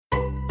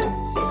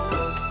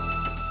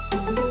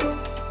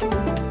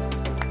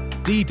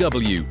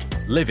DW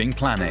Living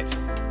Planet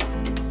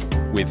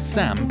with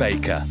Sam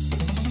Baker.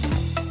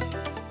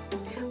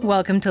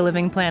 Welcome to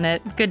Living Planet.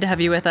 Good to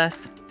have you with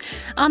us.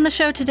 On the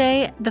show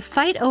today, the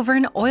fight over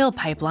an oil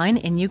pipeline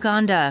in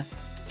Uganda.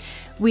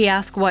 We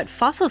ask what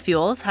fossil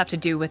fuels have to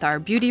do with our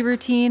beauty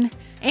routine,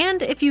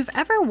 and if you've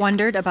ever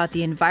wondered about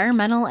the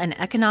environmental and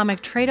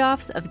economic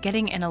trade-offs of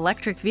getting an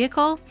electric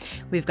vehicle,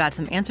 we've got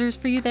some answers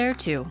for you there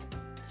too.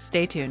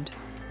 Stay tuned.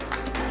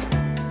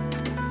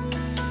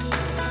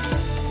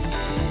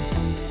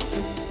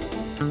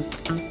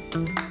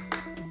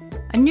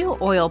 A new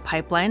oil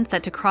pipeline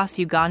set to cross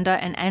Uganda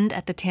and end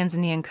at the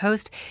Tanzanian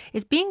coast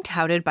is being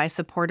touted by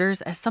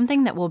supporters as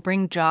something that will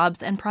bring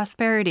jobs and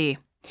prosperity.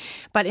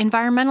 But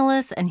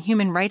environmentalists and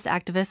human rights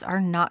activists are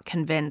not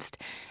convinced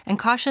and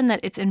caution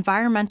that its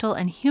environmental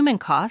and human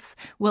costs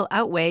will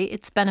outweigh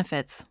its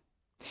benefits.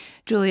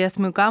 Julius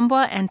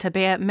Mugambwa and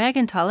Tabea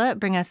Megantala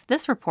bring us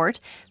this report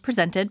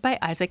presented by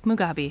Isaac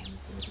Mugabe.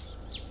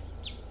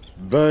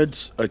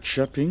 Birds are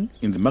chirping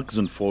in the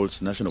Magazine Falls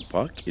National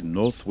Park in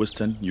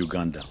northwestern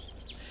Uganda.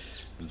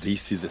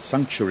 This is a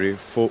sanctuary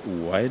for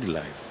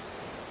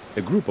wildlife.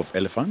 A group of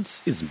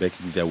elephants is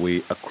making their way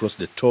across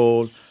the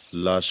tall,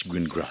 lush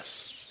green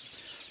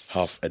grass.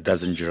 Half a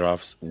dozen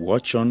giraffes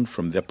watch on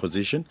from their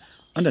position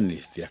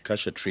underneath the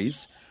acacia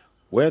trees,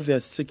 where they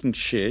are seeking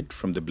shade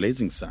from the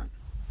blazing sun.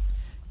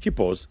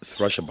 Hippos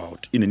thrash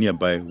about in a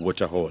nearby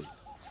waterhole.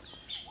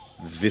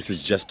 This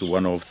is just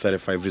one of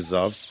 35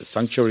 reserves,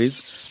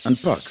 sanctuaries, and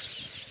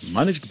parks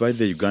managed by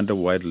the Uganda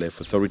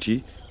Wildlife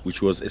Authority,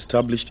 which was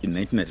established in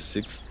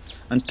 1996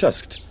 and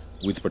tasked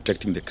with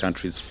protecting the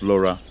country's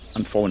flora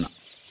and fauna.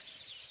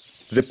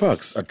 The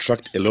parks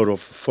attract a lot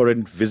of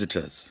foreign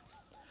visitors.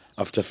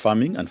 After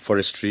farming and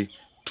forestry,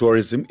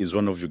 tourism is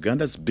one of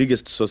Uganda's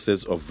biggest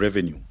sources of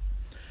revenue.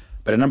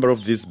 But a number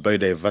of these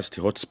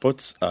biodiversity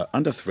hotspots are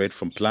under threat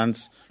from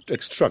plans to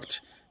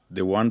extract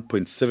the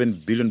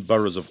 1.7 billion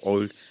barrels of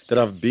oil that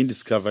have been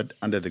discovered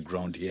under the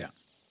ground here.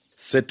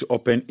 Set to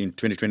open in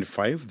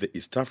 2025, the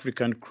East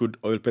African Crude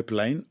Oil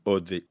Pipeline, or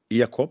the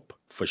EACOP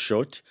for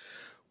short,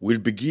 will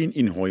begin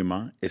in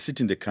Hoima, a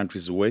city in the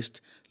country's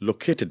west,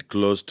 located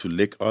close to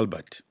Lake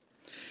Albert.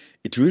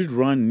 It will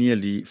run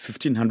nearly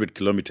 1,500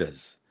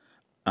 kilometers,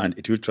 and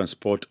it will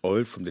transport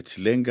oil from the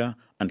Tilenga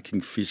and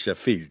Kingfisher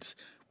fields,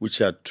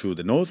 which are to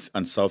the north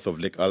and south of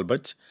Lake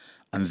Albert,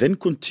 and then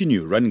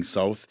continue running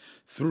south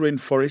through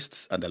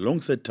rainforests and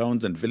alongside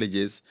towns and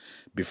villages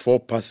before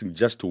passing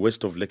just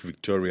west of Lake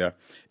Victoria,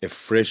 a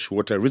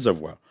freshwater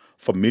reservoir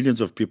for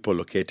millions of people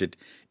located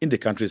in the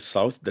country's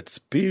south that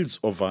spills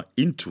over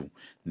into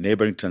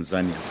neighboring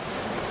Tanzania.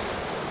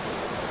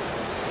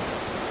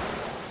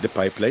 The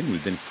pipeline will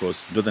then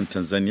cross northern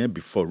Tanzania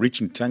before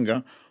reaching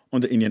Tanga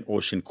on the Indian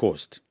Ocean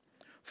coast.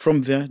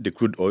 From there, the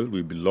crude oil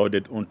will be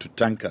loaded onto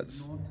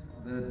tankers.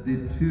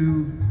 The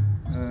two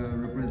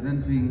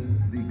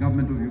representing the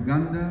government of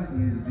Uganda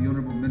is the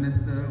Honourable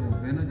Minister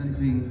of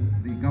Energy,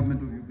 the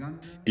government of Uganda.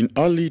 In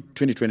early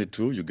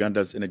 2022,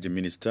 Uganda's Energy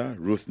Minister,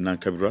 Ruth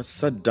Nankabirwa,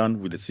 sat down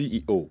with the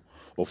CEO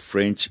of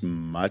French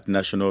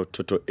multinational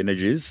Total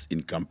Energies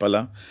in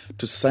Kampala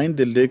to sign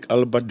the Lake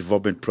Albert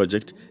Development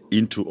Project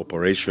into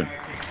operation.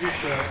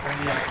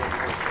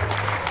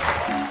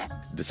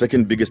 The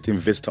second biggest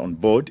investor on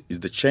board is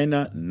the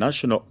China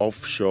National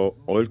Offshore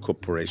Oil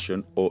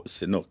Corporation, or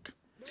CNOOC.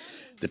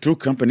 The two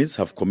companies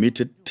have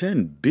committed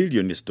 $10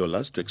 billion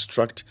to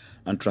extract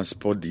and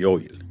transport the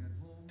oil.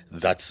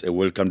 That's a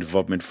welcome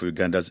development for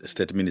Uganda's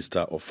State Minister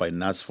of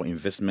Finance for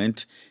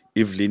Investment,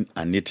 Evelyn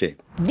Anite.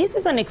 This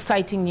is an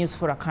exciting news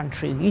for our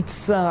country.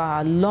 It's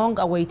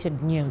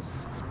long-awaited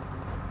news.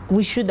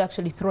 We should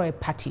actually throw a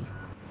party.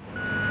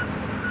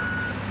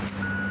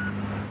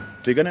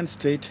 The Ugandan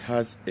state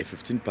has a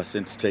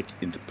 15% stake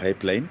in the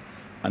pipeline,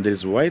 and there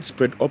is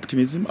widespread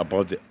optimism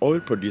about the oil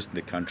produced in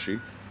the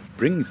country,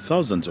 bringing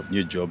thousands of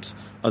new jobs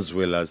as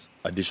well as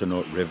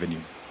additional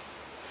revenue.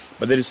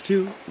 But there is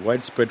still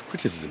widespread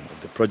criticism of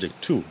the project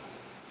too.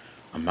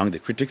 Among the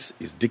critics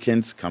is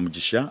Dickens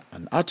Kamujisha,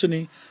 an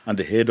attorney and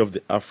the head of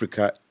the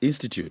Africa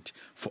Institute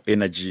for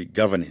Energy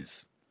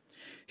Governance.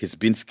 He's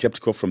been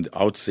skeptical from the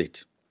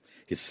outset.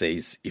 He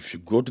says if you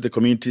go to the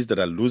communities that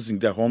are losing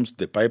their homes to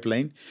the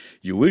pipeline,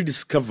 you will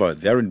discover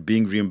they aren't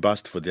being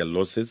reimbursed for their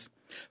losses.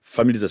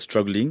 Families are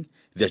struggling,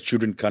 their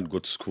children can't go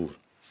to school.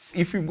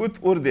 If you go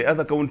to all the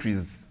other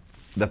countries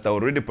that are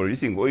already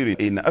producing oil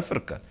in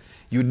Africa,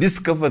 you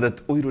discover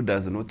that oil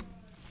does not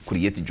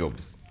create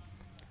jobs.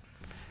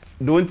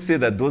 Don't say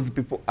that those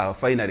people are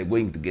finally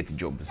going to get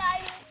jobs.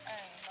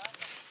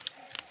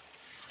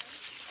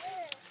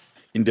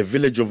 In the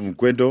village of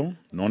Mgwedo,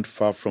 not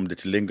far from the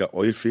Tilenga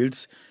oil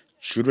fields,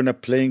 children are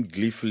playing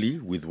gleefully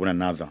with one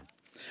another.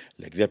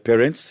 Like their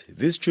parents,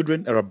 these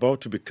children are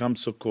about to become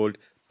so-called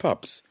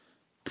PAPs,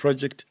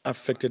 Project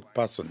Affected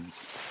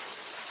Persons.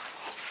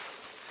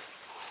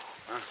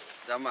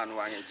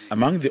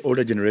 Among the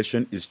older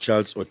generation is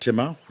Charles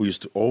Otema, who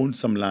used to own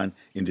some land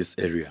in this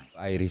area.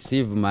 I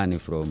receive money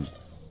from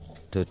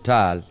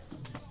Total.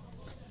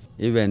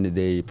 Even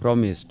they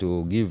promised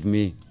to give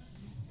me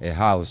a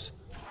house.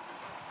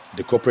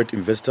 The corporate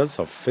investors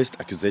have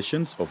faced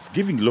accusations of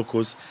giving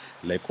locals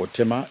like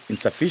Otema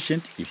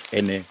insufficient, if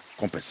any,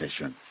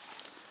 compensation.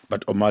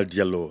 But Omar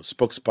Diallo,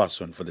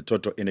 spokesperson for the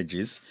Total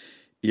Energies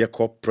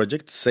EACOP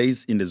project,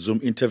 says in a Zoom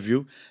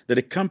interview that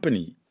the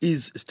company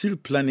is still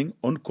planning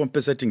on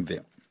compensating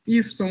them.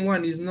 If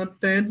someone is not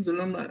paid, the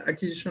land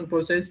acquisition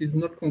process is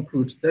not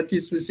concluded. That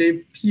is to say,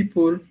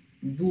 people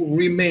do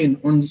remain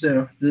on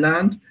their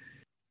land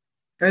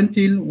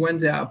until when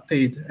they are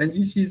paid. And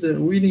this is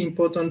really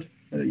important.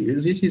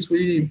 This is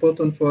really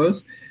important for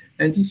us.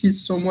 And this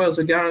is somewhere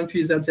the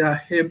guarantee that they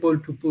are able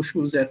to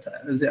pursue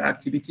their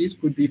activities,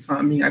 could be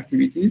farming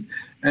activities,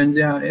 and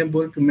they are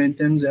able to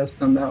maintain their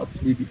standard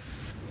of living.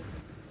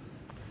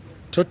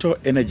 Total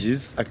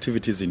Energies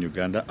activities in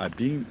Uganda are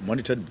being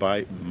monitored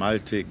by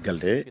Malte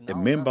Gale, a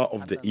member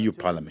of the EU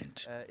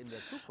Parliament.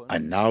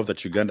 And now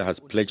that Uganda has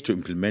pledged to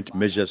implement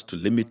measures to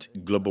limit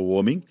global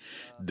warming,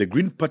 the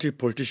Green Party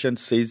politician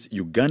says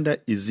Uganda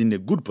is in a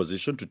good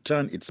position to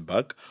turn its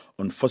back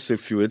on fossil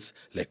fuels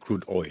like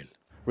crude oil.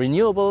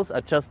 Renewables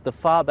are just the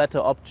far better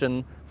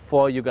option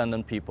for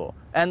Ugandan people.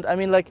 And I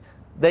mean,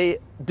 they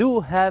do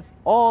have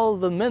all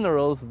the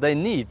minerals they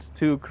need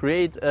to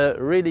create a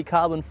really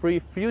carbon-free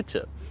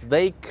future.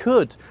 They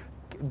could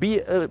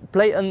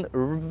play a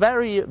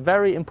very,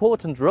 very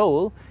important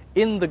role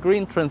in the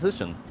green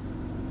transition.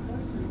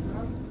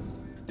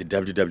 The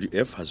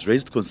WWF has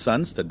raised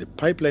concerns that the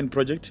pipeline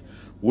project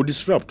would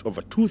disrupt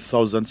over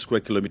 2,000 square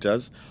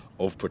kilometers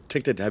of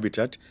protected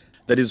habitat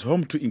that is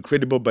home to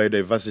incredible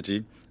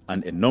biodiversity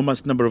and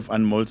enormous number of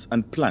animals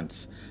and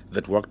plants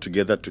that work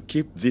together to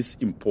keep this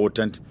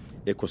important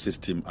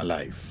ecosystem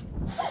alive.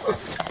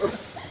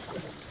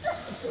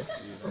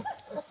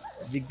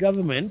 The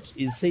government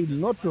is saying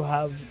not to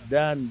have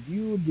done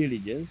due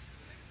diligence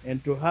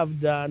and to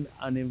have done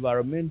an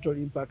environmental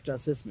impact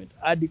assessment,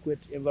 adequate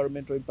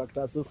environmental impact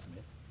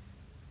assessment,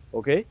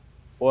 okay,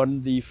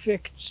 on the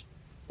effect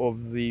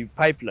of the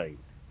pipeline,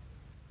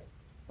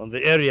 on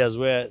the areas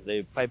where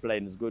the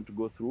pipeline is going to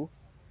go through,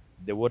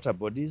 the water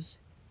bodies,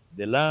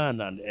 the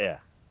land and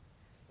air.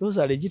 Those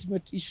are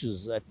legitimate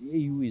issues that the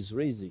EU is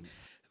raising.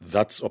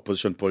 That's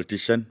opposition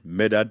politician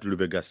Medad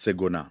Lubega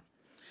Segona.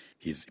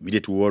 His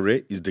immediate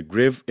worry is the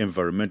grave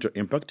environmental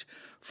impact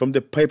from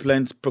the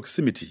pipeline's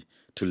proximity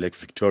to Lake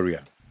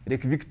Victoria.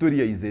 Lake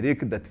Victoria is a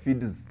lake that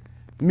feeds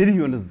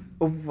millions,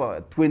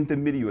 over 20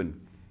 million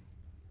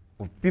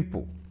of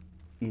people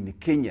in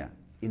Kenya,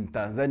 in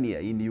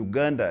Tanzania, in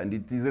Uganda, and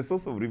it is a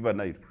source of River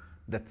Nile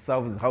that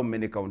serves how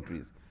many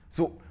countries.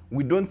 So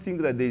we don't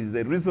think that there is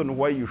a reason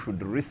why you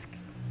should risk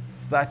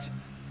such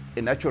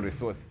a natural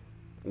resource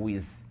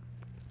with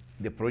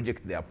the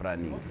project they are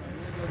planning.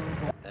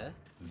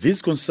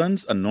 These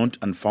concerns are not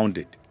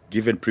unfounded,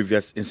 given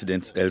previous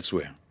incidents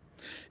elsewhere.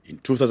 In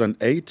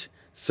 2008,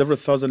 several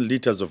thousand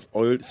liters of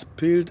oil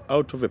spilled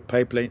out of a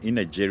pipeline in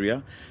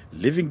Nigeria,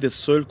 leaving the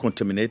soil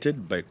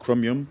contaminated by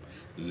chromium,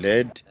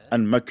 lead,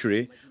 and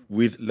mercury,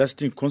 with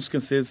lasting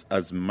consequences,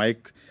 as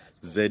Mike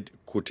Z.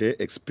 Kute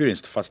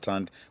experienced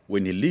firsthand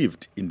when he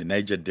lived in the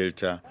Niger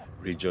Delta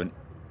region.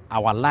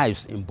 Our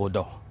lives in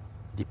Bodo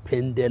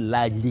depended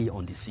largely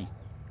on the sea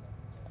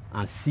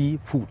and sea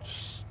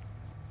foods.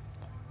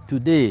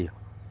 Today,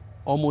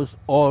 almost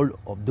all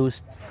of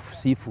those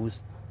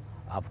seafoods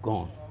have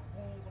gone.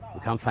 We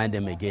can't find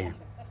them again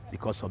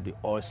because of the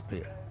oil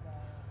spill.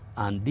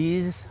 And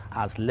this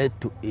has led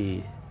to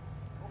a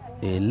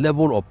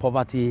level of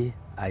poverty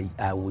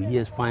I will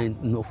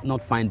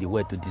not find the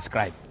word to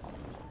describe.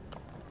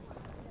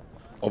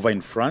 Over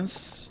in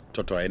France,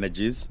 Total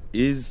Energies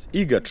is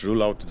eager to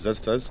rule out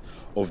disasters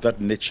of that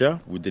nature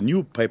with the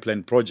new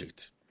pipeline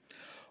project.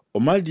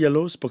 Omar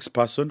Diallo,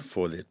 spokesperson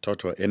for the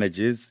Total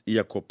Energies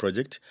EACOP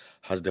project,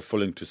 has the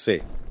following to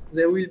say.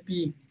 There will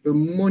be a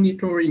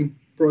monitoring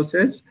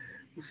process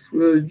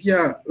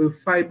via a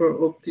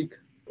fiber optic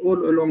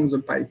all along the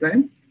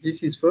pipeline.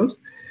 This is first.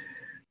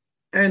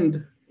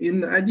 And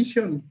in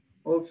addition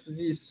of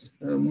this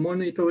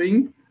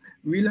monitoring,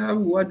 we'll have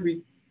what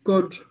we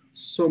call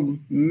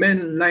some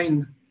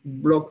mainline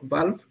block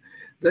valve.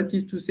 That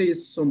is to say,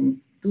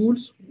 some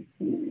tools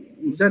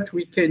that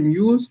we can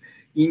use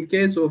in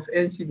case of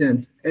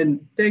incident.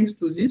 And thanks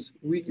to this,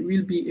 we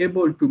will be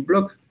able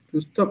to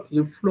stop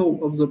the flow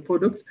of the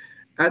product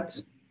at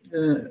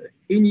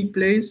any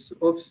place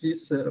of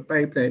this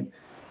pipeline.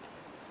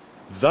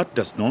 That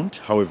does not,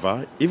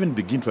 however, even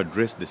begin to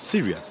address the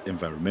serious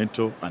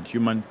environmental and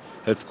human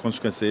health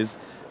consequences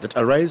that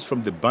arise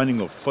from the burning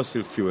of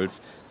fossil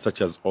fuels such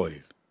as oil.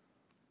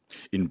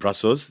 In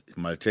Brussels,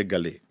 Malte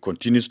Gale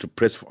continues to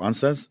press for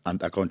answers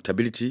and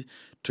accountability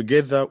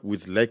together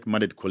with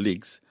like-minded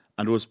colleagues,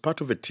 and was part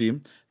of a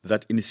team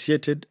that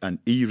initiated an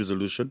EU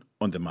resolution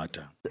on the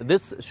matter.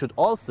 This should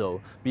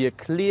also be a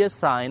clear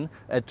sign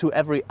to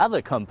every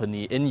other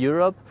company in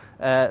Europe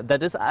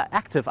that is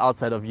active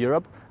outside of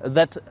Europe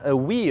that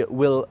we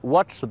will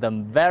watch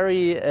them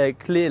very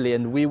clearly,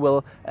 and we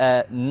will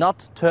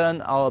not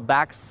turn our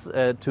backs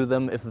to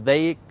them if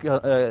they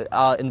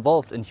are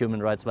involved in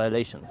human rights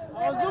violations.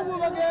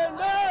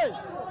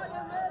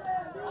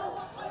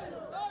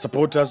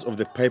 Supporters of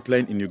the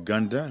pipeline in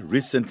Uganda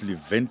recently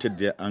vented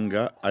their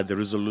anger at the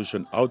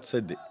resolution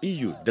outside the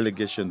EU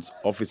delegation's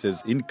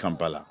offices in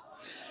Kampala.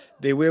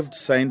 They waved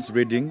signs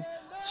reading,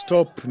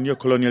 "Stop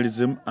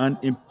neocolonialism and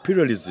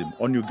imperialism"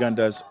 on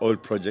Uganda's oil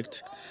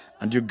project,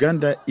 and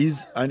Uganda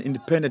is an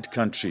independent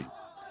country.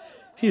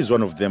 He is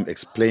one of them,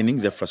 explaining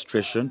their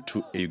frustration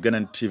to a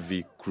Ugandan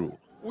TV crew.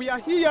 We are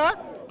here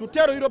to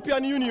tell the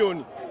European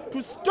Union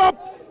to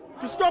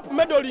stop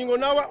meddling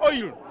on our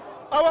oil.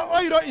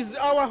 Our oil is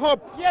our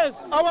hope. Yes.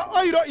 Our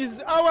oil is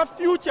our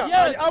future,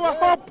 yes, and our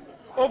hope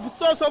of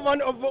source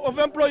of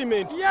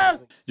employment.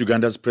 Yes.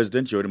 Uganda's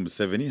President Yoweri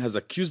Museveni has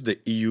accused the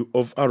EU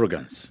of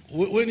arrogance.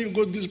 When you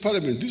go to this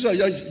parliament, these are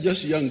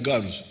just young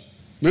girls,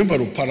 member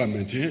of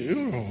parliament.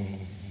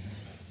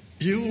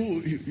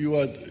 You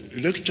are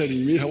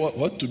lecturing me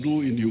what to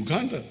do in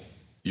Uganda.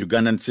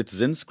 Ugandan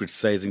citizens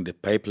criticizing the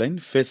pipeline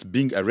face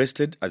being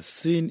arrested as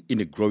seen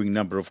in a growing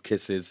number of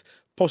cases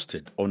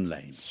posted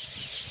online.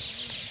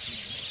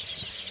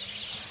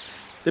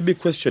 The big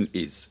question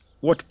is,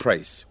 what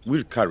price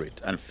will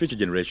current and future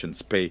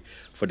generations pay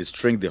for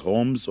destroying the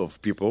homes of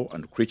people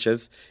and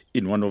creatures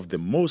in one of the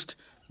most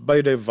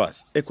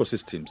biodiverse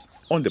ecosystems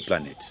on the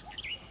planet?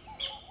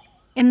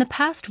 In the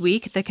past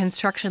week, the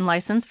construction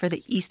license for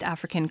the East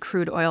African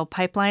crude oil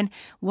pipeline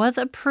was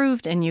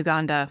approved in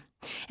Uganda.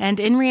 And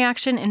in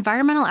reaction,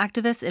 environmental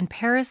activists in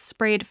Paris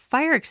sprayed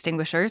fire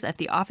extinguishers at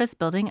the office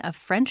building of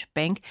French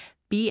bank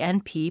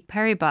BNP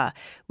Paribas,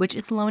 which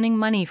is loaning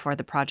money for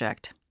the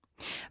project.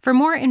 For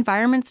more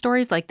environment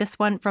stories like this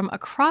one from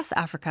across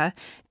Africa,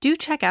 do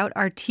check out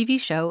our TV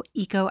show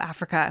Eco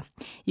Africa.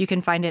 You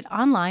can find it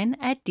online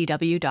at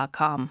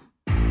dw.com.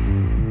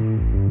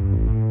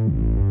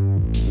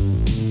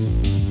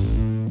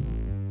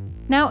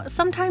 Now,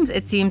 sometimes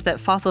it seems that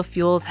fossil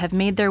fuels have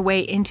made their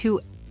way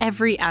into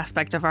every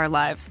aspect of our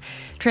lives,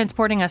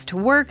 transporting us to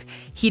work,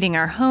 heating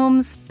our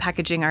homes,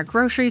 packaging our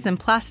groceries in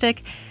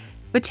plastic.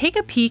 But take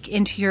a peek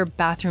into your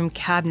bathroom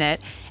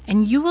cabinet,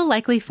 and you will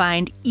likely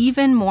find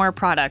even more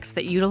products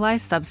that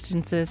utilize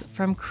substances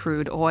from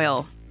crude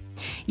oil.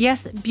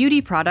 Yes,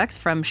 beauty products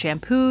from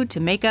shampoo to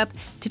makeup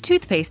to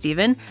toothpaste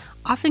even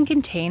often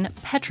contain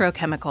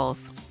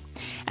petrochemicals.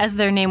 As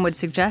their name would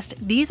suggest,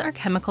 these are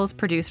chemicals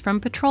produced from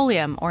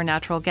petroleum or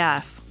natural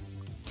gas.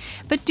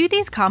 But do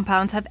these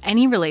compounds have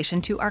any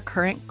relation to our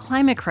current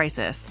climate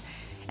crisis?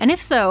 And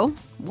if so,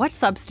 what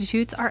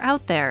substitutes are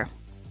out there?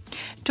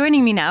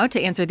 Joining me now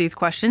to answer these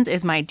questions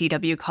is my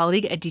DW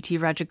colleague Aditi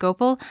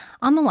Rajagopal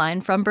on the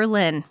line from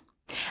Berlin.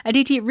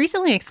 Aditi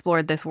recently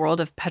explored this world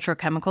of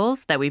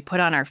petrochemicals that we put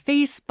on our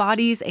face,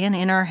 bodies, and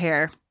in our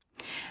hair.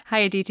 Hi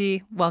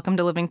Aditi, welcome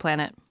to Living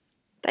Planet.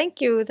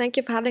 Thank you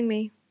for having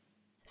me.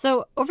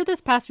 So over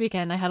this past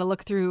weekend, I had a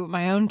look through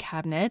my own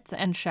cabinets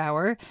and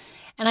shower,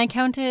 and I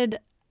counted,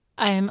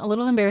 I'm a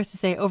little embarrassed to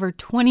say, over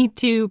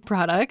 22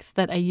 products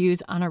that I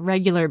use on a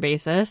regular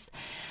basis.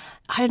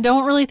 I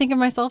don't really think of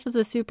myself as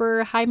a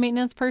super high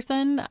maintenance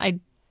person. I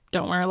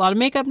don't wear a lot of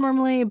makeup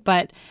normally,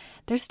 but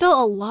there's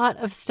still a lot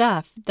of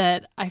stuff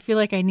that I feel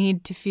like I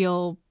need to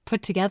feel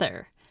put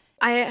together.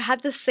 I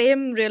had the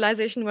same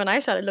realization when I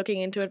started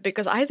looking into it,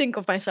 because I think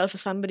of myself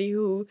as somebody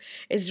who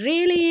is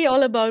really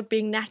all about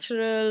being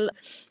natural.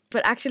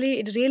 But actually,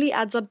 it really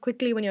adds up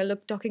quickly when you're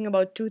talking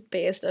about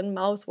toothpaste and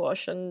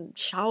mouthwash and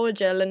shower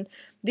gel and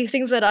these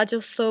things that are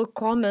just so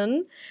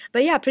common.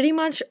 But yeah, pretty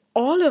much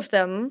all of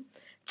them,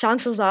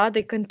 chances are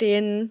they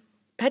contain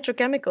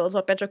petrochemicals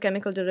or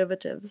petrochemical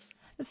derivatives.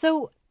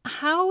 So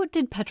how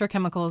did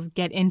petrochemicals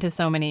get into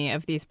so many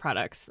of these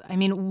products? I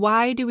mean,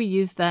 why do we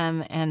use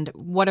them and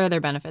what are their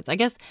benefits? I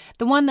guess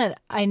the one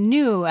that I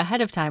knew ahead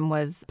of time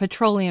was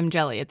petroleum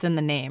jelly. It's in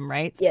the name,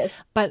 right? Yes.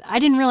 But I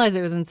didn't realize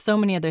it was in so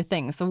many other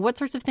things. So what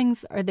sorts of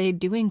things are they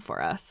doing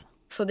for us?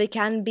 So they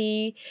can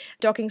be,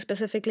 talking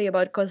specifically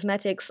about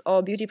cosmetics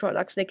or beauty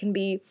products, they can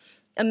be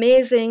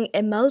amazing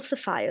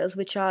emulsifiers,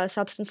 which are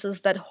substances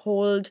that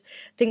hold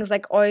things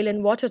like oil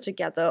and water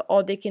together,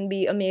 or they can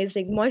be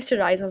amazing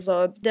moisturizers,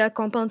 or there are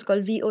compounds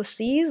called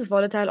VOCs,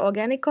 volatile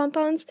organic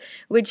compounds,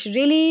 which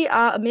really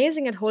are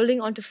amazing at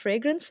holding onto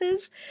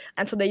fragrances,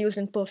 and so they're used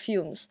in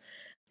perfumes.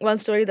 One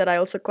story that I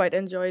also quite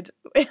enjoyed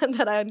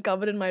that I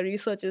uncovered in my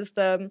research is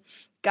the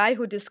guy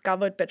who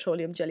discovered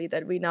petroleum jelly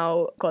that we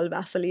now call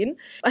Vaseline.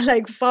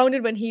 I found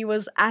it when he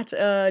was at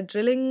a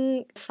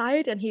drilling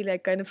site and he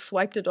kind of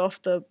swiped it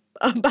off the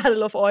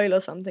barrel of oil or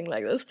something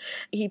like this.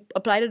 He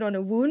applied it on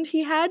a wound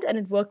he had and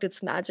it worked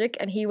its magic.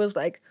 And he was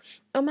like,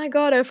 oh my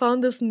God, I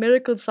found this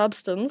miracle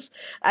substance.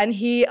 And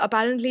he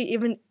apparently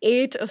even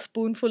ate a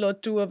spoonful or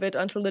two of it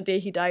until the day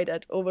he died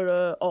at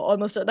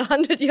almost at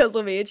 100 years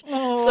of age.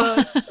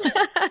 Oh.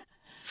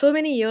 So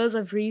many years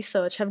of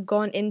research have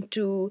gone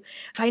into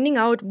finding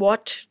out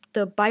what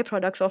the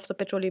byproducts of the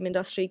petroleum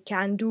industry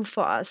can do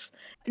for us.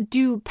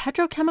 Do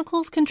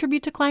petrochemicals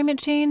contribute to climate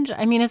change?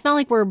 I mean, it's not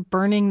like we're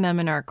burning them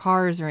in our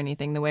cars or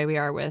anything the way we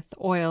are with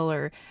oil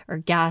or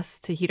gas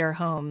to heat our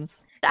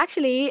homes.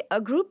 Actually,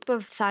 a group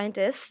of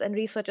scientists and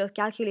researchers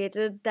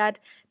calculated that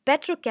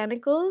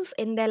petrochemicals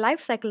in their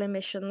life cycle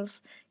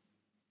emissions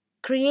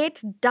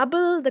create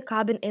double the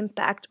carbon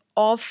impact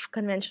of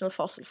conventional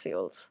fossil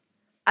fuels.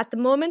 At the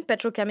moment,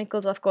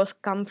 petrochemicals, of course,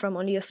 come from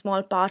only a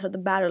small part of the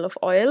barrel of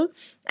oil,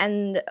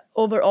 and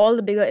overall,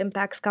 the bigger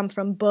impacts come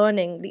from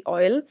burning the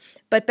oil.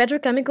 But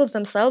petrochemicals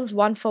themselves,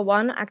 one for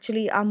one,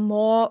 actually are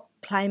more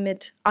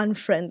climate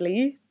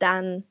unfriendly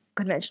than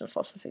conventional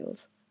fossil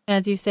fuels.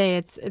 As you say,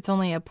 it's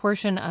only a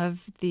portion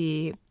of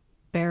the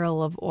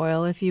barrel of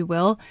oil, if you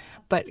will.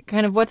 But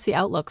kind of what's the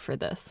outlook for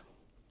this?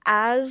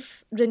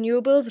 As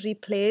renewables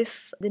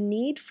replace the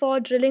need for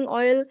drilling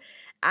oil,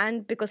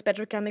 and because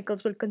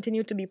petrochemicals will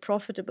continue to be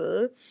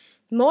profitable,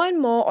 more and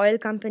more oil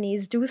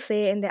companies do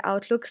say in their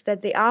outlooks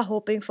that they are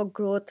hoping for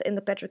growth in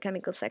the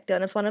petrochemical sector.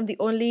 And it's one of the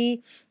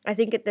only, I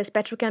think there's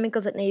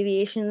petrochemicals and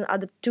aviation are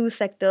the two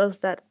sectors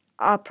that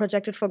are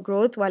projected for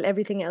growth while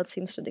everything else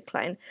seems to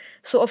decline.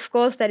 So of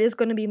course there is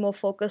going to be more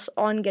focus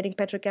on getting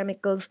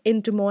petrochemicals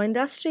into more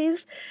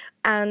industries,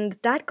 and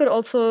that could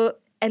also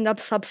end up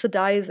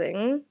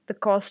subsidizing the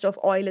cost of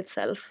oil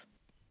itself.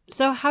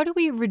 So how do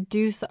we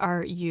reduce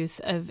our use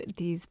of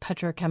these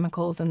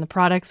petrochemicals and the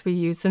products we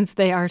use since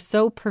they are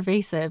so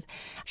pervasive?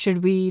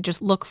 Should we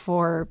just look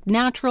for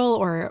natural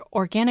or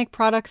organic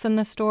products in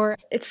the store?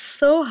 It's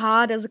so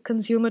hard as a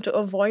consumer to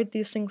avoid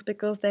these things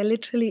because they're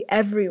literally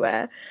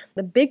everywhere.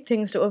 The big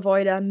things to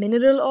avoid are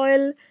mineral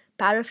oil,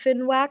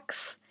 paraffin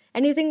wax,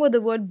 anything with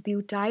the word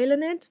butyl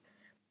in it.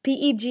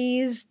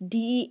 PEGs,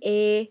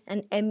 DEA,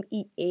 and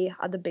MEA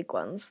are the big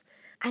ones.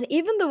 And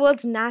even the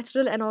words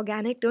natural and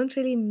organic don't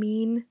really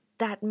mean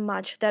that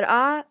much. There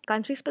are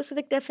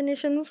country-specific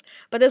definitions,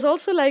 but there's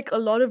also like a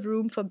lot of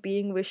room for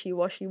being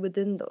wishy-washy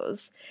within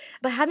those.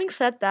 But having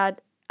said that,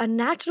 a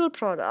natural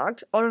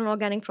product or an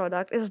organic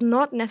product is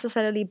not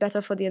necessarily better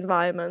for the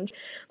environment.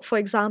 For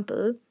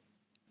example,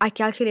 I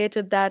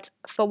calculated that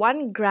for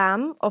 1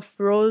 gram of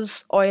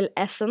rose oil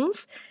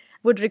essence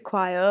would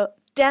require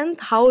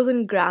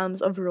 10,000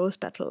 grams of rose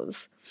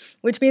petals,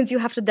 which means you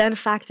have to then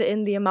factor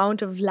in the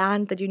amount of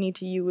land that you need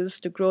to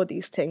use to grow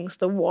these things,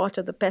 the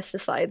water, the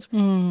pesticides.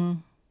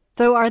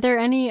 So are there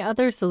any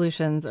other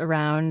solutions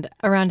around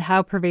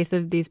how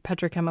pervasive these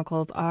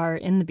petrochemicals are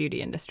in the beauty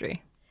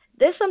industry?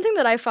 There's something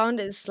that I found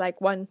is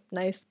like one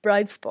nice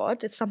bright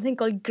spot. It's something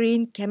called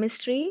green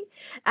chemistry,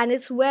 and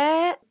it's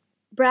where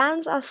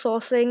brands are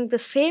sourcing the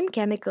same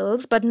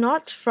chemicals, but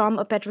not from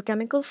a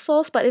petrochemical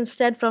source, but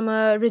instead from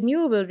a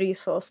renewable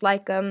resource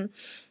like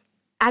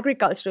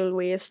agricultural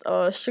waste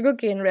or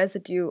sugarcane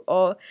residue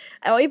or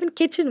even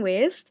kitchen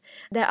waste.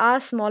 There are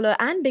smaller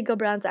and bigger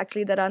brands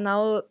actually that are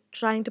now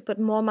trying to put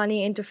more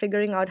money into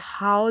figuring out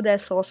how their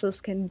sources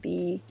can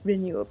be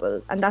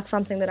renewable. And that's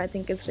something that I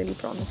think is really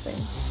promising.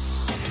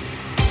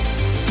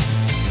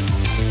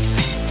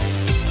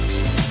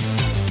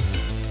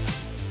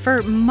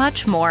 For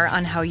much more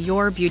on how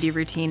your beauty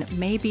routine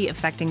may be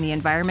affecting the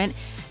environment,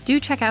 do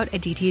check out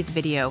Aditi's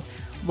video,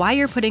 Why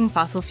You're Putting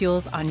Fossil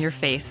Fuels on Your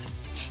Face.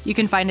 You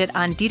can find it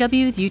on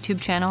DW's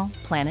YouTube channel,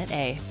 Planet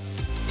A.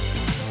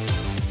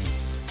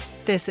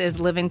 This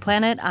is Living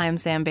Planet. I'm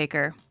Sam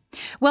Baker.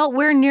 Well,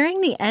 we're nearing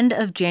the end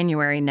of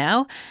January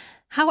now.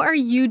 How are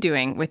you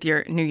doing with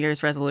your New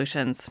Year's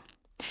resolutions?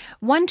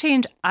 One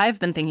change I've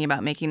been thinking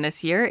about making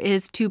this year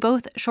is to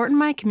both shorten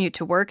my commute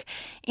to work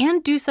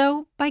and do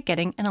so by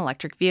getting an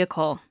electric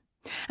vehicle.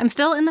 I'm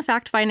still in the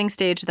fact-finding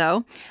stage,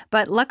 though,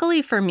 but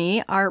luckily for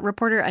me, our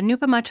reporter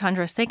Anupama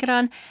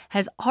Chandrasekaran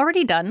has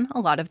already done a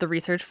lot of the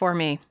research for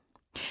me.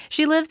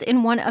 She lives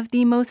in one of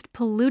the most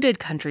polluted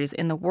countries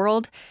in the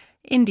world,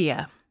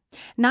 India.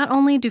 Not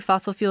only do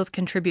fossil fuels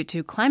contribute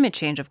to climate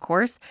change, of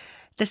course,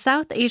 the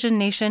South Asian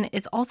nation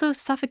is also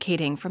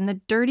suffocating from the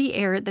dirty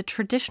air that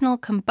traditional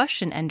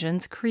combustion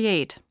engines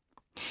create.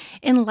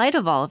 In light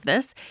of all of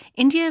this,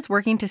 India is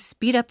working to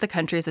speed up the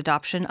country's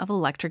adoption of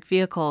electric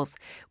vehicles,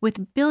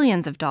 with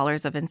billions of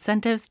dollars of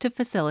incentives to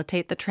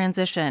facilitate the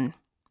transition.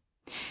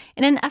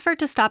 In an effort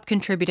to stop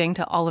contributing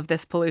to all of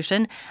this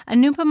pollution,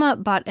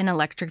 Anupama bought an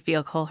electric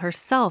vehicle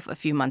herself a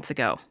few months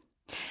ago.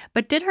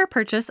 But did her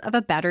purchase of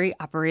a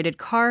battery-operated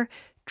car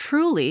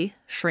truly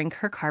shrink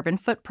her carbon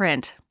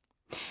footprint?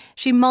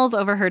 She mulls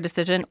over her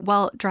decision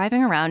while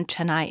driving around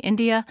Chennai,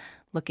 India,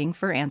 looking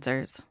for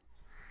answers.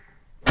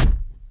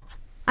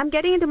 I'm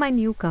getting into my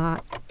new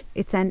car.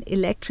 It's an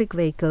electric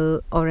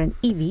vehicle, or an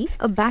EV,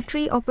 a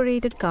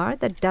battery-operated car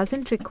that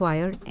doesn't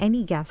require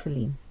any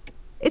gasoline.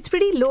 It's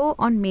pretty low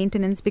on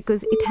maintenance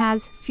because it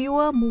has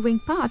fewer moving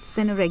parts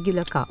than a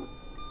regular car.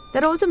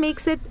 That also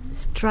makes it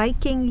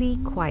strikingly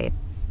quiet.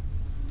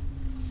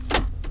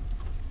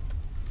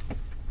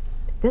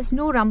 There's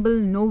no rumble,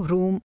 no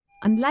vroom.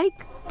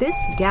 Unlike this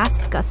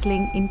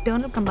gas-guzzling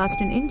internal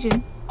combustion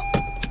engine,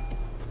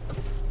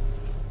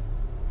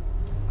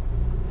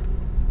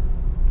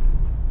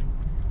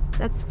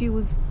 that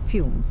spews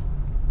fumes.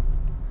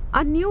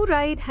 Our new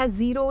ride has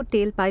zero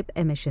tailpipe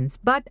emissions,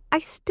 but I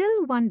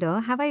still wonder,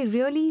 have I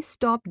really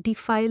stopped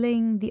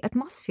defiling the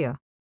atmosphere?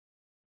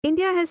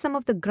 India has some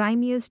of the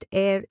grimiest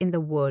air in the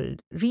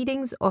world.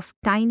 Readings of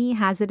tiny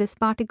hazardous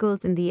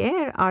particles in the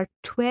air are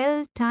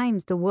 12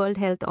 times the World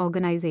Health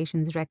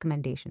Organization's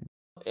recommendation.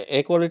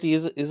 Air quality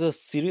is a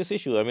serious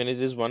issue. I mean, it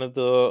is one of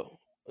the,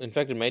 in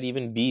fact, it might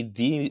even be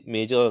the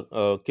major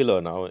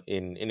killer now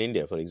in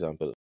India, for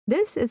example.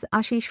 This is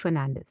Ashish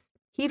Fernandez.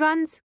 He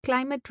runs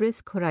Climate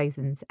Risk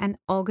Horizons, an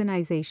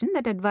organization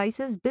that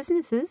advises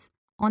businesses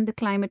on the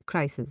climate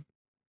crisis.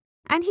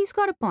 And he's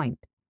got a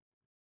point.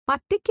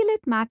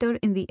 Particulate matter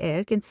in the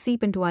air can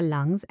seep into our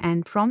lungs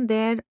and from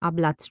there our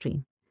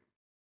bloodstream.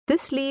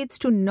 This leads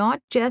to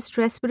not just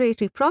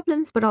respiratory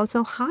problems but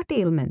also heart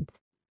ailments.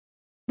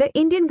 The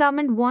Indian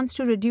government wants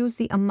to reduce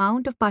the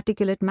amount of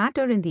particulate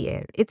matter in the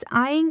air. It's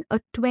eyeing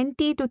a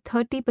 20 to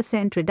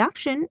 30%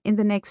 reduction in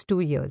the next 2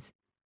 years.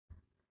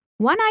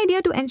 One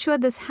idea to ensure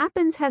this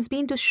happens has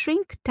been to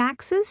shrink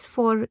taxes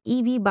for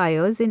EV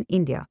buyers in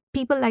India,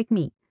 people like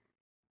me.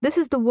 This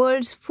is the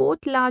world's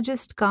 4th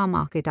largest car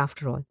market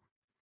after all.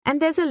 And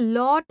there's a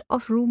lot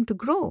of room to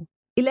grow.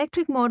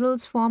 Electric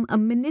models form a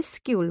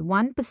minuscule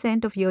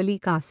 1% of yearly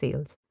car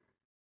sales.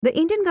 The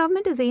Indian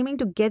government is aiming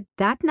to get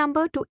that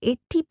number to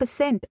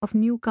 80% of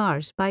new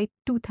cars by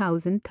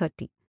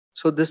 2030.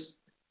 So this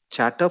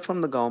chatter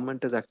from the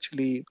government has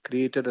actually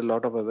created a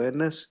lot of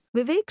awareness.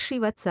 Vivek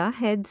Srivatsa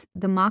heads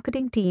the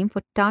marketing team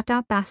for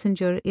Tata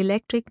Passenger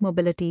Electric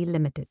Mobility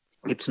Limited.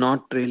 It's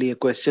not really a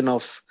question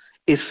of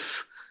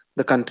if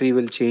the country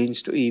will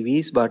change to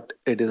EVs, but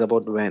it is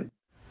about when.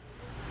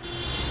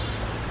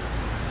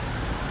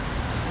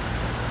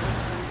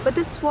 But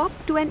the swap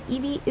to an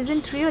EV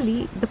isn't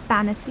really the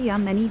panacea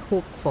many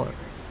hope for.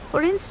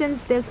 For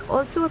instance, there's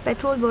also a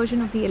petrol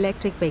version of the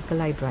electric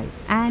vehicle I drive.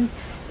 And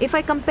if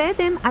I compare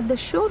them at the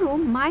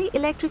showroom, my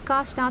electric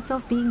car starts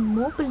off being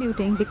more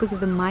polluting because of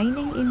the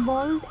mining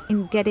involved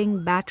in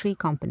getting battery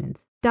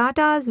components.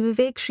 Tata's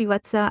Vivek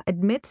Srivatsa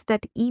admits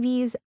that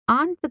EVs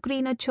aren't the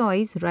greener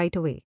choice right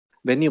away.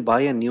 When you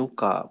buy a new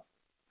car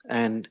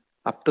and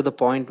up to the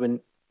point when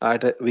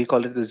we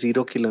call it the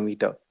 0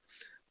 kilometer,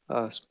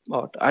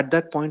 at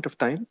that point of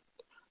time,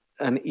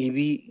 an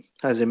EV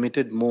has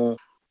emitted more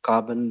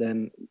carbon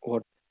than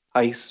what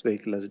ICE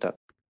vehicle has done.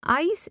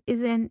 ICE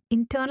is an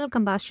internal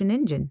combustion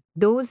engine,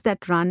 those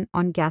that run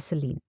on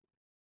gasoline.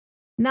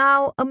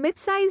 Now, a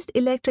mid-sized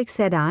electric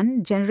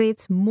sedan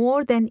generates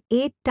more than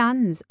 8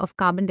 tons of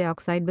carbon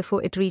dioxide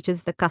before it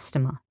reaches the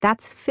customer.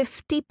 That's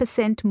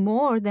 50%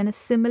 more than a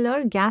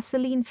similar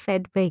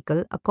gasoline-fed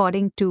vehicle,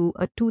 according to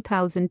a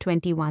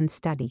 2021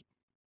 study.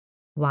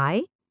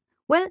 Why?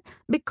 Well,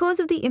 because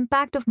of the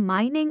impact of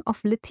mining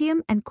of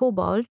lithium and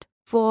cobalt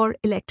for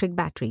electric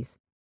batteries.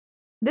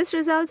 This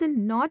results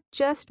in not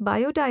just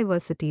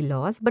biodiversity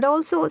loss, but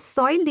also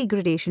soil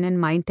degradation in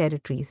mine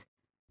territories.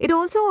 It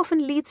also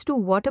often leads to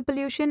water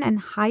pollution and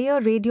higher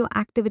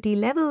radioactivity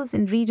levels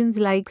in regions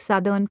like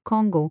southern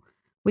Congo,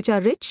 which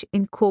are rich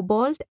in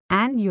cobalt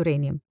and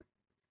uranium.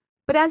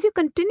 But as you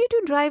continue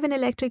to drive an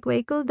electric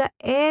vehicle, the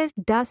air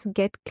does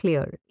get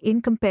clear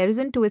in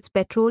comparison to its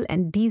petrol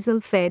and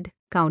diesel-fed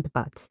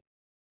counterparts.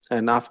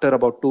 And after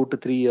about 2 to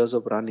 3 years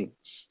of running,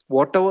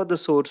 whatever the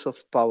source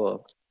of power,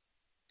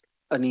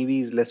 an EV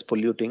is less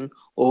polluting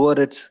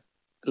over its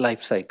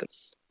life cycle.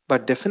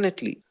 But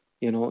definitely,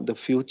 the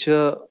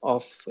future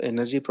of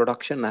energy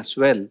production as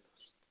well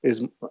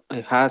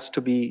has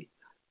to be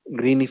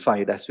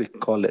greenified, as we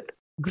call it.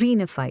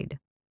 Greenified.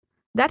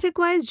 That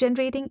requires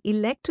generating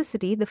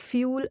electricity, the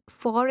fuel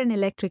for an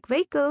electric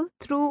vehicle,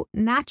 through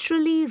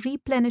naturally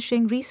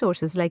replenishing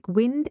resources like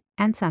wind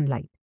and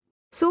sunlight.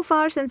 So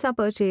far, since our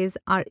purchase,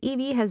 our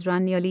EV has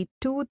run nearly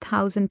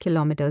 2,000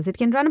 kilometers. It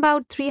can run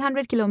about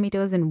 300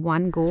 kilometers in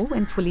one go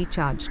when fully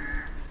charged.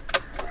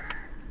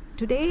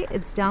 Today,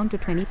 it's down to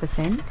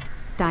 20%.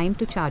 Time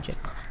to charge it.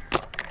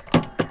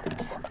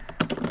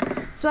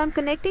 So I'm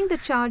connecting the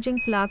charging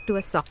plug to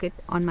a socket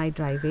on my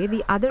driveway.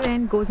 The other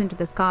end goes into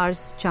the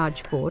car's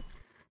charge port.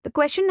 The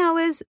question now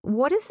is,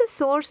 what is the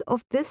source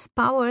of this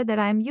power that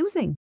I'm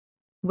using?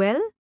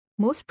 Well,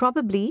 most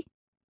probably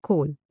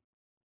coal.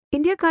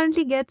 India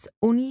currently gets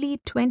only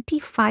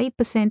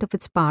 25% of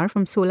its power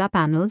from solar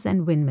panels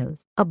and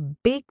windmills. A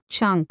big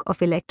chunk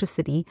of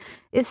electricity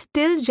is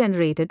still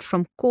generated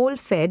from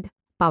coal-fed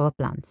power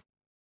plants.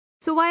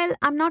 So while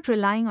I'm not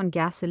relying on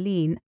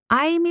gasoline,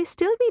 I may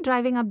still be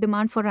driving up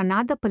demand for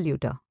another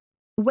polluter.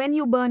 When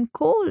you burn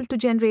coal to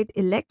generate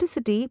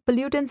electricity,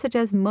 pollutants such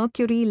as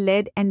mercury,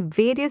 lead, and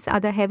various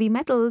other heavy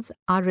metals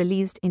are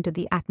released into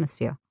the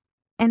atmosphere.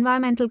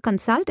 Environmental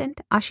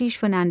consultant Ashish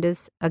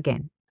Fernandez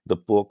again. The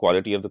poor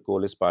quality of the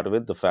coal is part of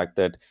it. The fact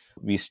that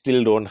we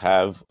still don't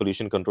have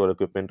pollution control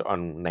equipment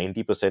on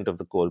 90% of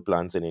the coal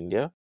plants in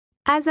India.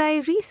 As I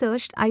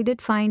researched, I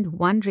did find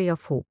one ray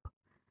of hope.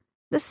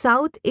 The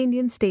South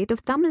Indian state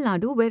of Tamil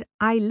Nadu, where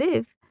I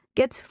live,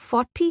 gets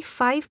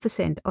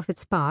 45% of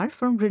its power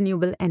from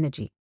renewable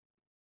energy.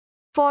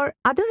 For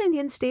other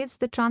Indian states,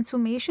 the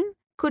transformation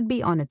could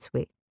be on its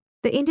way.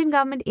 The Indian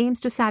government aims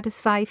to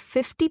satisfy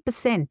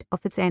 50%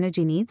 of its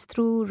energy needs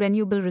through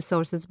renewable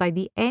resources by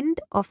the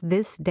end of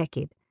this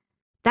decade.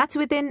 That's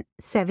within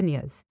 7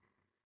 years.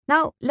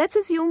 Now, let's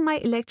assume my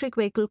electric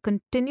vehicle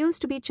continues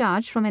to be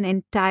charged from an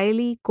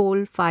entirely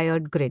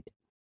coal-fired grid.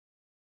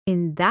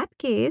 In that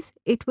case,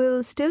 it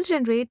will still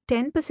generate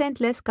 10%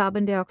 less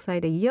carbon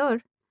dioxide a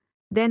year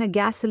than a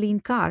gasoline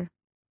car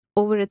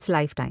over its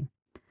lifetime.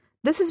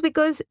 This is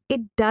because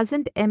it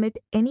doesn't emit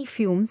any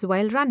fumes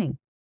while running.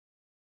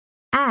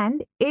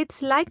 And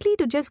it's likely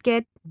to just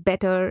get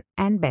better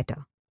and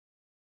better.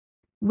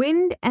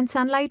 Wind and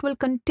sunlight will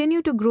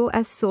continue to grow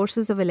as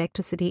sources of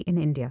electricity in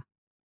India.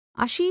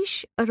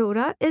 Ashish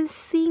Arora is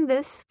seeing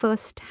this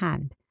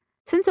firsthand.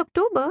 Since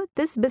October,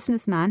 this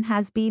businessman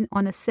has been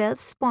on a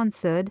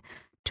self-sponsored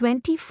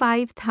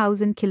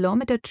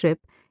 25,000-kilometer trip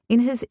in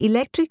his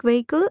electric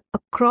vehicle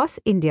across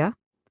India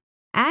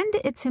and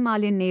its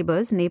Himalayan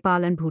neighbors,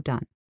 Nepal and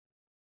Bhutan.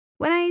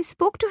 When I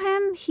spoke to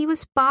him, he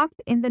was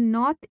parked in the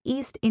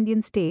northeast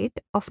Indian state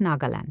of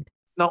Nagaland.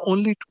 Now,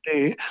 only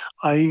today,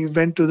 I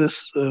went to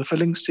this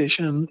filling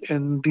station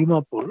in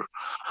Dimapur.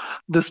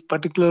 This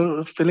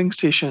particular filling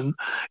station,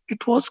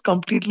 it was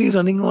completely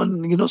running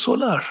on,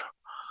 solar.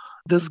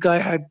 This guy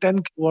had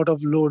 10 kilowatt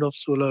of load of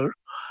solar.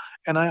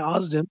 And I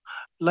asked him,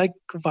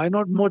 why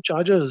not more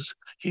chargers?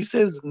 He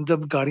says,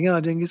 "Jab gaadiyan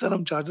aa jayengi, sir,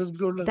 hum chargers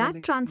bhi aur laga That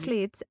denge."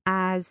 translates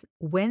as,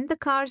 when the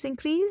cars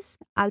increase,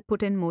 I'll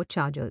put in more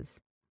chargers.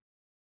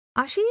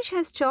 Ashish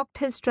has chalked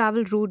his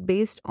travel route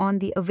based on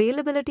the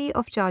availability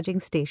of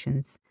charging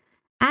stations.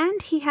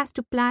 And he has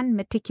to plan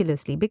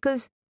meticulously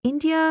because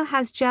India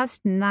has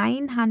just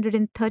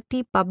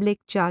 930 public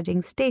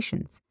charging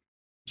stations.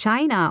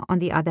 China, on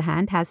the other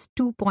hand, has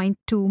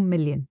 2.2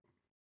 million.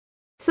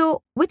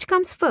 So, which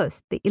comes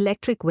first, the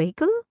electric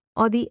vehicle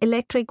or the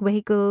electric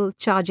vehicle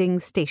charging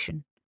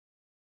station?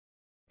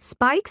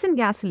 Spikes in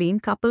gasoline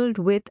coupled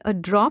with a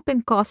drop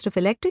in cost of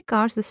electric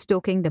cars is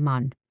stoking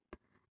demand.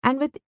 And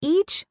with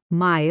each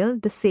mile,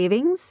 the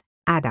savings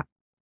add up.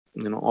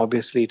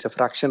 Obviously, it's a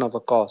fraction of a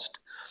cost.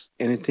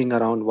 Anything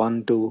around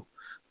 1 to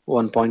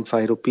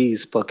 1.5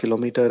 rupees per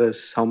kilometer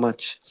is how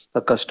much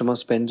a customer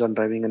spends on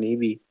driving an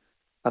EV.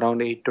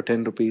 Around 8 to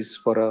 10 rupees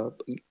for a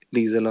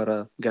diesel or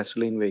a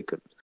gasoline vehicle.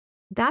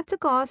 That's a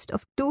cost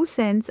of 2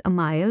 cents a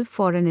mile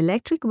for an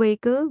electric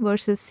vehicle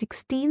versus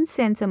 16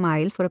 cents a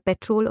mile for a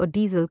petrol or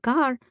diesel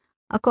car,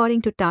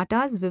 according to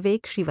Tata's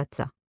Vivek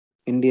Srivatsa.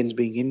 Indians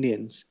being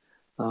Indians,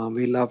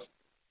 we love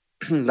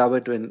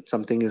it when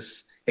something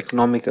is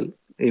economical.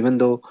 Even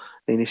though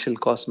the initial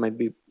cost might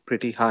be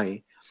pretty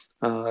high,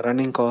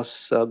 running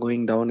costs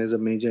going down is a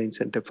major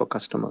incentive for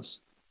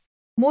customers.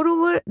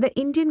 Moreover, the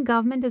Indian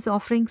government is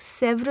offering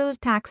several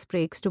tax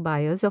breaks to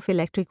buyers of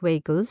electric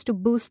vehicles to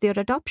boost their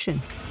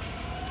adoption.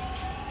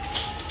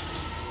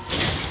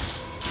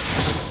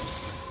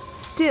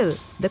 Still,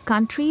 the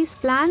country's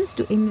plans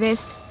to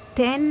invest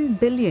 $10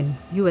 billion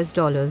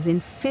in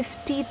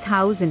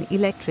 50,000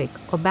 electric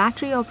or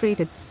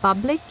battery-operated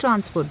public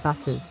transport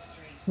buses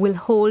will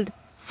hold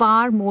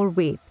far more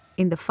weight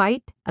in the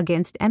fight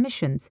against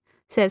emissions,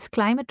 says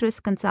climate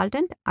risk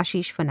consultant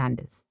Ashish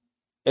Fernandez.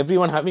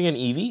 Everyone having an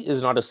EV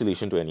is not a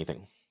solution to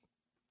anything,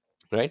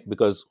 right?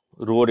 Because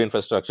road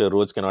infrastructure,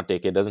 roads cannot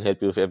take it. Doesn't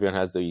help you if everyone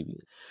has the EV.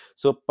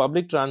 So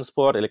public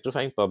transport,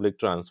 electrifying public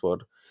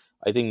transport,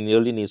 I think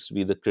nearly needs to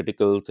be the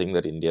critical thing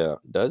that India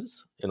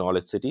does in all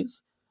its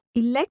cities.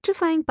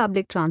 Electrifying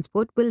public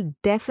transport will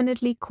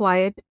definitely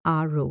quiet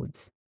our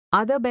roads.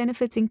 Other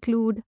benefits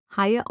include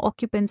higher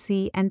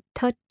occupancy and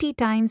 30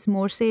 times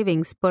more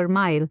savings per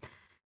mile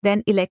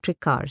than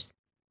electric cars.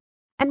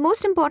 And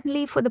most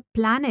importantly, for the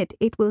planet,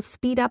 it will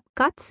speed up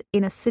cuts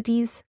in a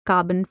city's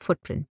carbon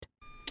footprint.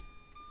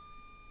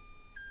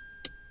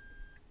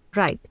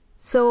 Right.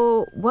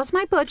 So, was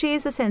my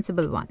purchase a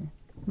sensible one?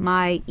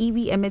 My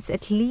EV emits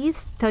at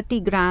least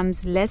 30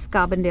 grams less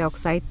carbon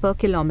dioxide per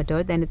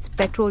kilometer than its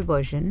petrol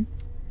version.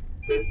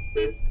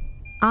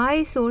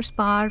 I source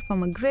power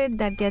from a grid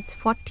that gets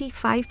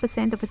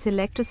 45% of its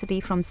electricity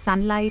from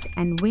sunlight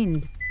and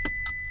wind,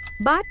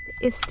 but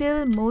is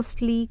still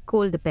mostly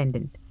coal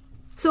dependent.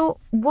 So,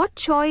 what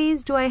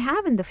choice do I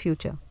have in the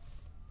future?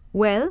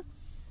 Well,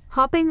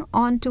 hopping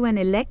onto an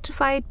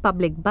electrified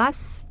public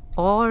bus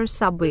or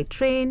subway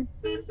train,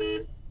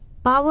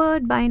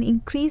 powered by an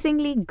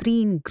increasingly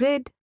green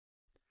grid,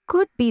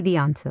 could be the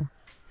answer.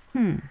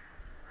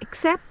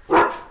 Except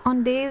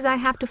on days I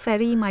have to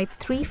ferry my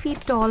 3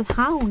 feet tall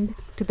hound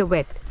to the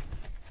vet.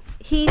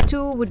 He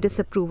too would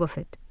disapprove of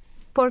it.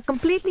 For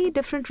completely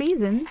different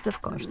reasons,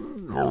 of course.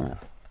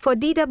 For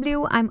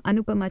DW, I'm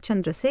Anupama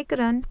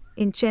Chandrasekaran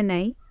in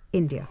Chennai,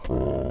 India.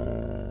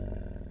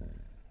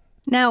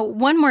 Now,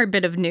 one more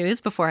bit of news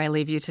before I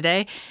leave you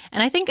today,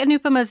 and I think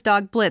Anupama's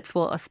dog Blitz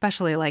will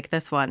especially like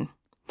this one.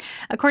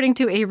 According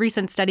to a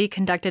recent study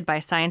conducted by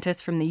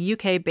scientists from the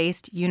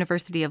UK-based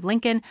University of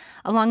Lincoln,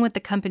 along with the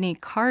company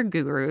Car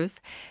Gurus,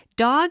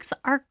 dogs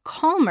are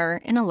calmer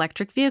in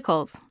electric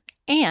vehicles,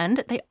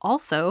 and they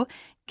also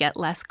get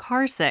less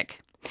car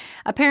sick.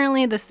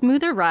 Apparently, the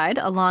smoother ride,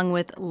 along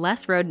with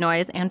less road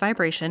noise and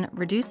vibration,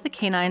 reduced the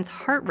canines'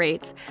 heart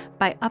rates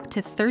by up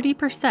to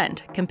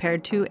 30%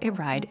 compared to a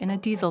ride in a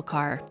diesel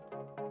car.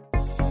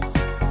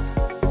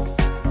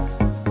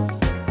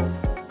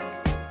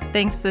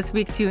 Thanks this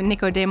week to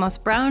Nicodemus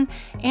Brown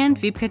and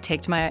Vipka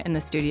Techtmaya in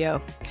the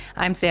studio.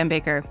 I'm Sam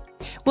Baker.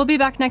 We'll be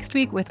back next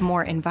week with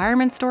more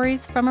environment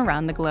stories from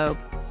around the globe.